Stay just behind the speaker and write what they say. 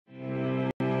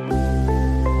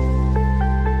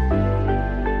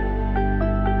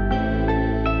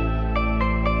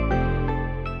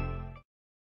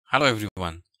Hello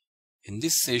everyone. In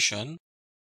this session,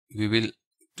 we will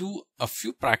do a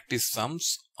few practice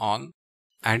sums on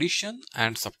addition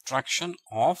and subtraction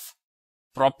of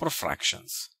proper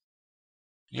fractions.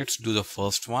 Let's do the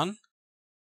first one.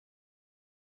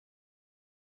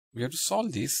 We have to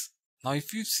solve this. Now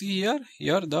if you see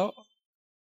here the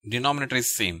denominator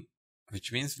is same,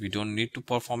 which means we don't need to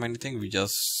perform anything. We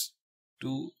just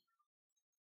do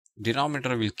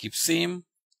denominator will keep same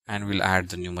and we'll add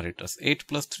the numerators. 8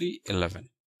 plus 3, 11.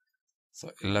 So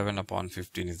 11 upon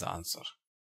 15 is the answer.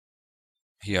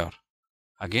 Here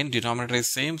again denominator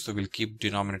is same, so we'll keep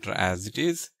denominator as it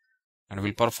is and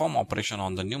we'll perform operation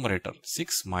on the numerator.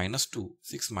 6 minus 2.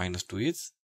 6 minus 2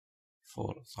 is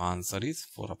 4. So answer is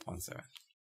 4 upon 7.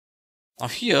 Now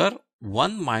here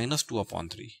 1 minus 2 upon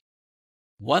 3.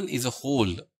 1 is a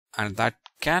whole and that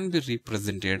can be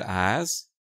represented as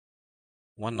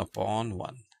 1 upon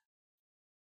 1.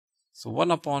 So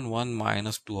 1 upon 1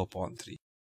 minus 2 upon 3.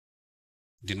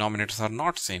 Denominators are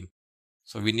not same,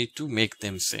 so we need to make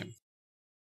them same.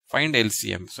 Find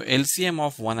LCM. So LCM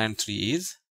of 1 and 3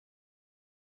 is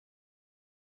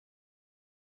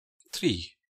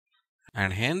 3,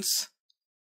 and hence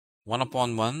 1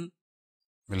 upon 1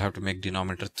 we'll have to make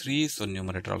denominator 3, so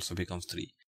numerator also becomes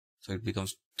 3. So it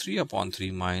becomes 3 upon 3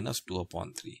 minus 2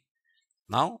 upon 3.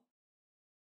 Now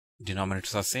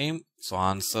denominators are same, so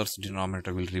answer's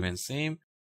denominator will remain same.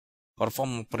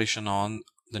 Perform operation on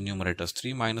the numerators.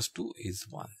 3 minus 2 is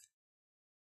 1.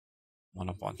 1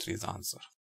 upon 3 is the answer.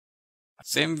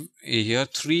 Same here,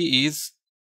 3 is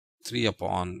 3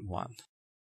 upon 1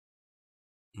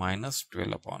 minus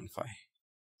 12 upon 5.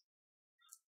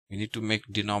 We need to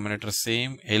make denominator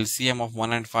same. LCM of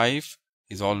 1 and 5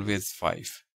 is always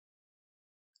 5.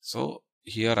 So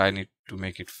here I need to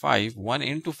make it 5. 1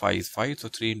 into 5 is 5, so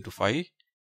 3 into 5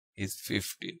 is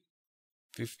 15.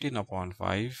 15 upon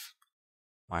 5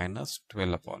 minus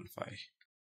 12 upon 5.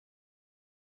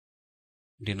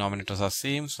 Denominators are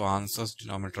same, so answer's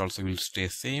denominator also will stay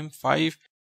same, 5,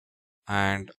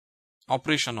 and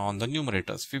operation on the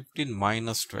numerators. 15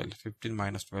 minus 12. 15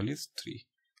 minus 12 is 3.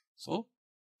 So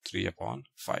 3 upon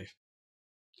 5.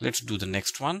 Let's do the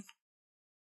next one.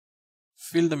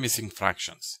 Fill the missing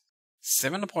fractions.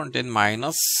 7 upon 10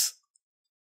 minus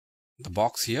the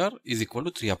box here is equal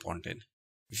to 3 upon 10.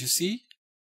 If you see,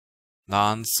 the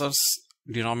answer's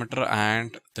denominator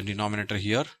and the denominator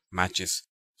here matches.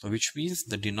 So which means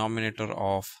the denominator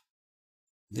of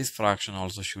this fraction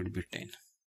also should be 10.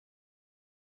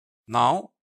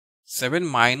 Now 7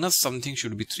 minus something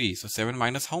should be 3. So 7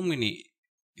 minus how many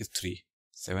is 3?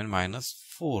 7 minus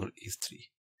 4 is 3.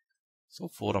 So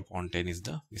 4 upon 10 is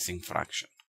the missing fraction.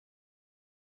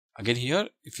 Again here,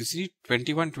 if you see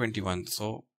 21, 21,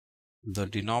 so the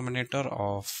denominator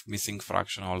of missing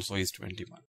fraction also is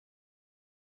 21.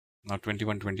 Now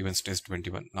 21, 21 stays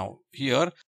 21. Now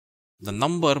here, the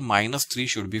number minus 3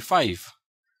 should be 5.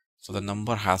 So the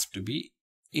number has to be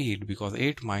 8 because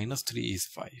 8 minus 3 is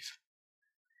 5.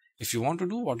 If you want to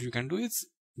do, what you can do is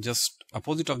just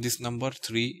opposite of this number,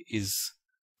 3 is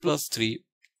plus 3.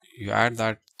 You add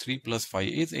that 3 plus 5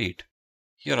 is 8.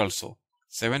 Here also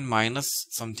 7 minus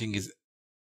something is,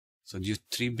 so you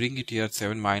 3 bring it here,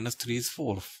 7 minus 3 is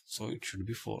 4. So it should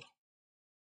be 4.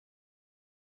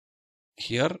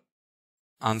 Here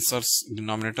answer's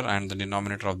denominator and the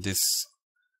denominator of this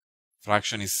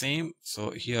fraction is same.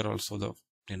 So here also the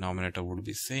denominator would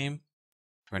be same.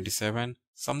 27.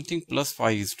 Something plus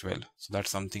 5 is 12. So that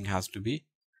something has to be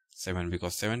 7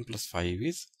 because 7 plus 5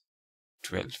 is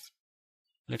 12.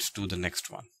 Let's do the next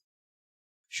one.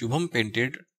 Shubham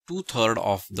painted 2/3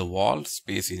 of the wall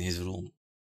space in his room.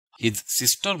 His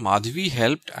sister Madhvi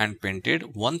helped and painted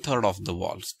 1/3 of the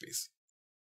wall space.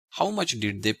 How much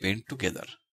did they paint together?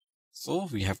 So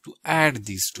we have to add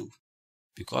these two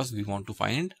because we want to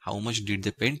find how much did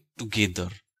they paint together.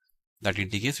 That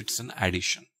indicates it's an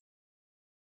addition.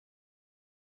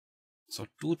 So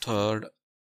 2/3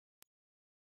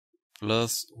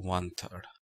 plus 1/3.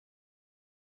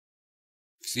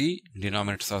 See,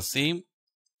 denominators are same,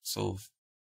 so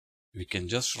we can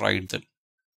just write the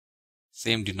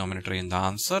same denominator in the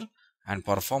answer and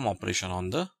perform operation on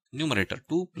the numerator.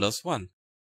 2 plus 1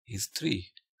 is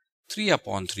 3. 3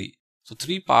 upon 3. So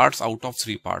 3 parts out of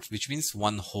 3 parts, which means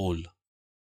 1 whole.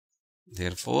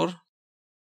 Therefore,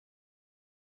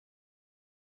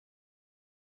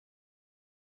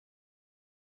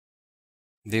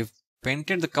 they've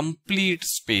painted the complete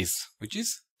space, which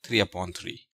is 3 upon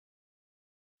 3.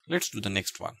 Let's do the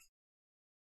next one.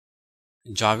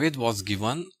 Javed was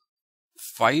given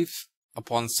 5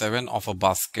 upon 7 of a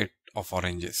basket of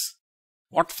oranges.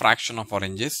 What fraction of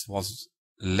oranges was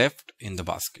left in the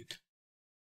basket?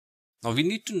 Now we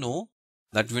need to know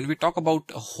that when we talk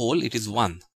about a whole, it is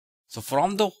 1. So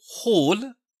from the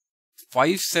whole,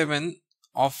 5/7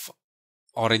 of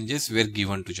oranges were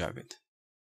given to Javed.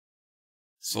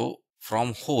 So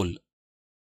from whole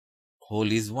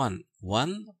is 1.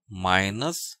 1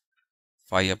 minus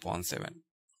 5/7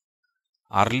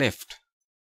 are left.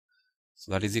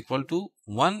 So that is equal to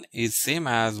 1 is same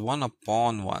as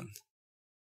 1/1.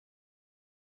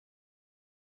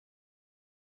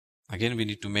 Again, we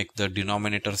need to make the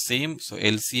denominator same. So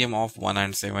LCM of 1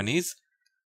 and 7 is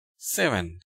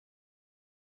 7.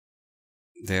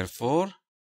 Therefore,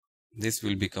 this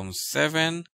will become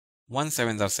 7. 1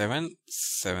 7s are 7.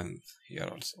 7 here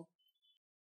also.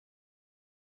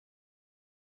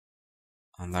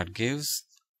 And that gives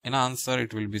an answer.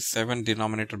 It will be 7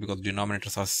 denominator because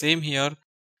denominators are same here.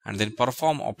 And then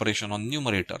perform operation on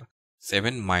numerator.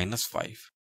 7 minus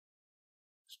 5.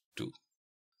 2.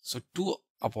 So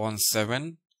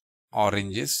 2/7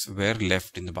 oranges were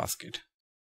left in the basket.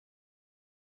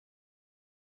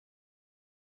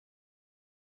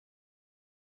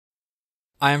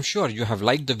 I am sure you have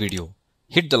liked the video.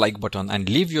 Hit the like button and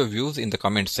leave your views in the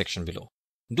comments section below.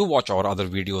 Do watch our other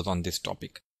videos on this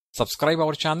topic. Subscribe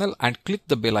our channel and click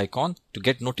the bell icon to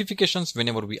get notifications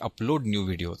whenever we upload new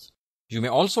videos. You may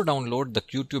also download the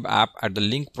QTube app at the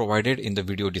link provided in the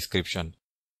video description.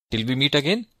 Till we meet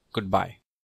again, goodbye.